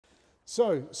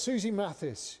So, Susie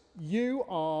Mathis, you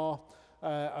are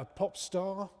a pop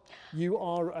star, you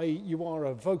are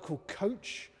a vocal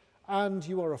coach, and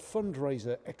you are a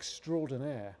fundraiser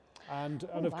extraordinaire, and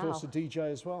of course a DJ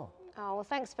as well. Oh, well,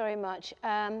 thanks very much.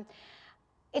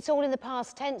 It's all in the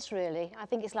past tense, really. I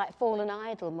think it's like fallen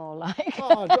idol, more like.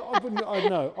 Oh,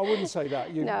 I wouldn't say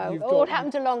that. No, all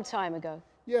happened a long time ago.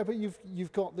 Yeah, but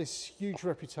you've got this huge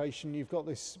reputation. You've got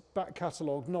this back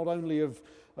catalogue, not only of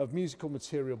musical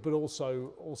material, but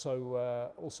also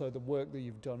the work that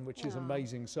you've done, which is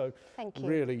amazing. So thank you.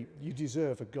 Really, you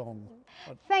deserve a gong.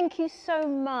 Thank you so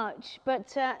much.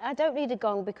 But I don't need a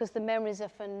gong because the memories are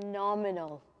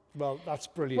phenomenal. Well, that's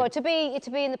brilliant. Well, to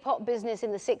be in the pop business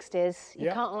in the 60s,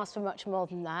 you can't ask for much more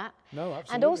than that. No,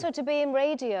 absolutely. And also to be in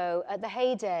radio at the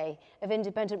heyday of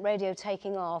independent radio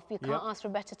taking off, you can't ask for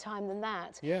a better time than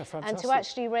that. Yeah, fantastic. And to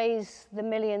actually raise the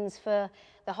millions for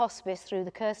the hospice through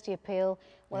the Kirsty appeal,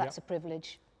 well, that's a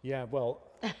privilege. Yeah, well,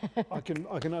 I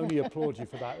can only applaud you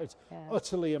for that. It's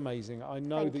utterly amazing. I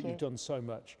know that you've done so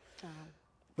much.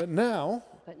 But now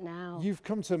you've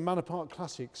come to Manor Park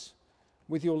Classics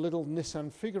with your little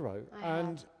Nissan Figaro,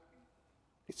 and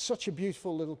it's such a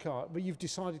beautiful little car, but you've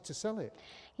decided to sell it.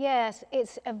 Yes,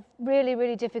 it's a really,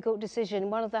 really difficult decision,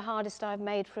 one of the hardest I've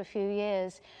made for a few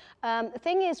years. The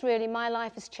thing is, really, my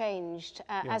life has changed.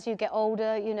 As you get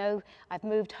older, you know, I've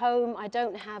moved home, I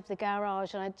don't have the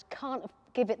garage, and I can't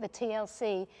give it the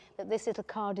TLC that this little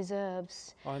car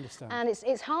deserves. I understand. And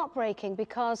it's heartbreaking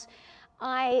because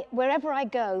wherever I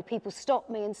go, people stop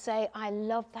me and say, I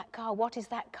love that car. What is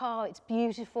that car? It's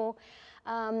beautiful.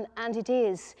 And it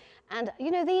is. And,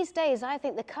 you know, these days, I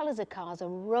think the colours of cars are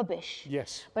rubbish.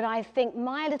 Yes. But I think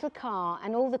my little car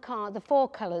and all the four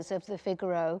colours of the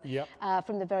Figaro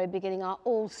from the very beginning are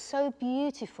all so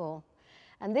beautiful.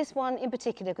 And this one in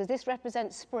particular, because this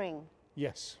represents spring.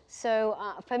 Yes. So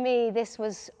for me, this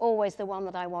was always the one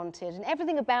that I wanted. And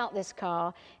everything about this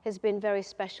car has been very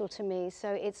special to me.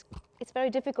 So it's very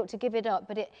difficult to give it up,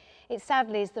 but it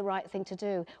sadly is the right thing to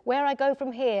do. Where I go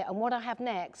from here and what I have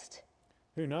next,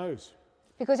 who knows?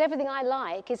 Because everything I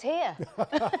like is here.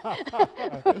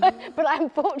 But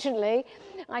unfortunately,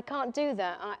 I can't do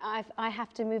that. I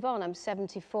have to move on. I'm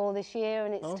 74 this year,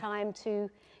 and it's time to,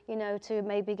 you know, to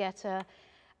maybe get a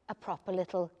proper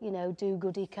little, you know,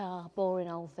 do-goody car, boring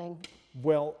old thing.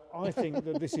 Well, I think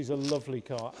that this is a lovely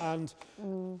car, and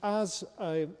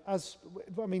I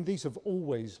mean, these have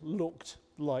always looked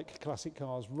like classic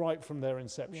cars right from their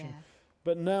inception. Yeah.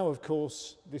 But now, of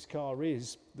course, this car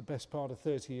is the best part of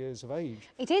 30 years of age.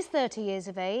 It is 30 years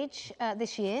of age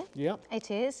this year. Yeah.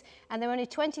 It is. And there are only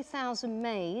 20,000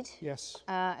 made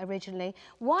originally.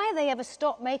 Why they ever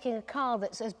stopped making a car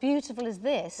that's as beautiful as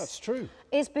this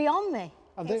is beyond me.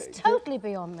 And it's totally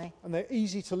beyond me. And they're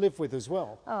easy to live with as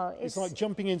well. Oh, it's like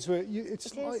jumping into it.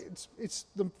 It's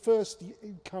the first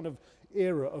kind of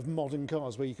era of modern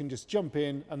cars where you can just jump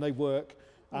in and they work.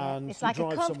 And it's like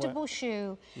a comfortable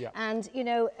shoe. Yeah. And, you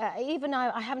know, even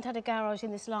I haven't had a garage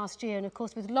in this last year. And, of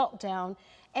course, with lockdown,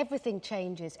 everything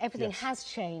changes. Everything has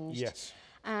changed. Yes.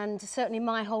 And certainly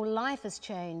my whole life has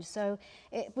changed. So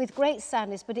with great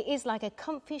sadness, but it is like a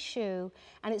comfy shoe.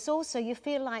 And it's also, you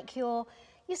feel like you're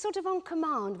sort of on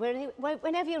command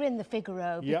whenever you're in the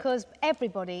Figaro, because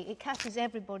it catches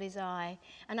everybody's eye.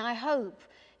 And I hope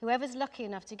whoever's lucky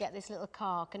enough to get this little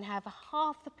car can have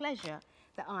half the pleasure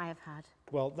that I have had.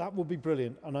 Well, that will be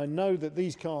brilliant. And I know that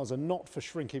these cars are not for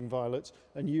shrinking violets,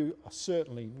 and you are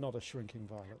certainly not a shrinking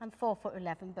violet. I'm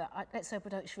 4'11", but let's hope I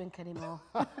don't shrink anymore.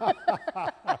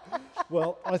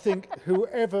 Well, I think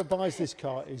whoever buys this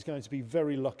car is going to be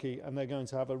very lucky, and they're going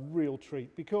to have a real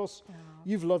treat because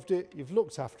you've loved it, you've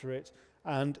looked after it,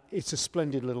 and it's a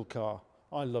splendid little car.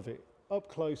 I love it. Up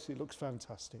close, it looks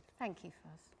fantastic. Thank you,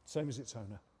 Fuzz. Same as its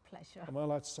owner. Pleasure. Am I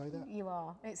allowed to say that? You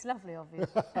are. It's lovely of you.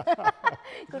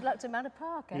 Good luck to Manor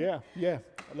Park. Eh? Yeah, yeah.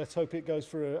 Let's hope it goes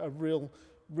for a great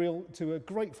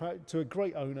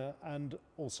owner, and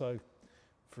also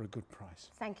for a good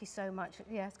price. Thank you so much.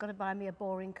 Yeah, it's got to buy me a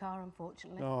boring car,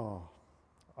 unfortunately. Oh,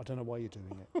 I don't know why you're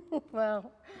doing it. Well,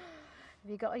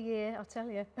 have you got a year? I'll tell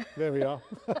you. There we are.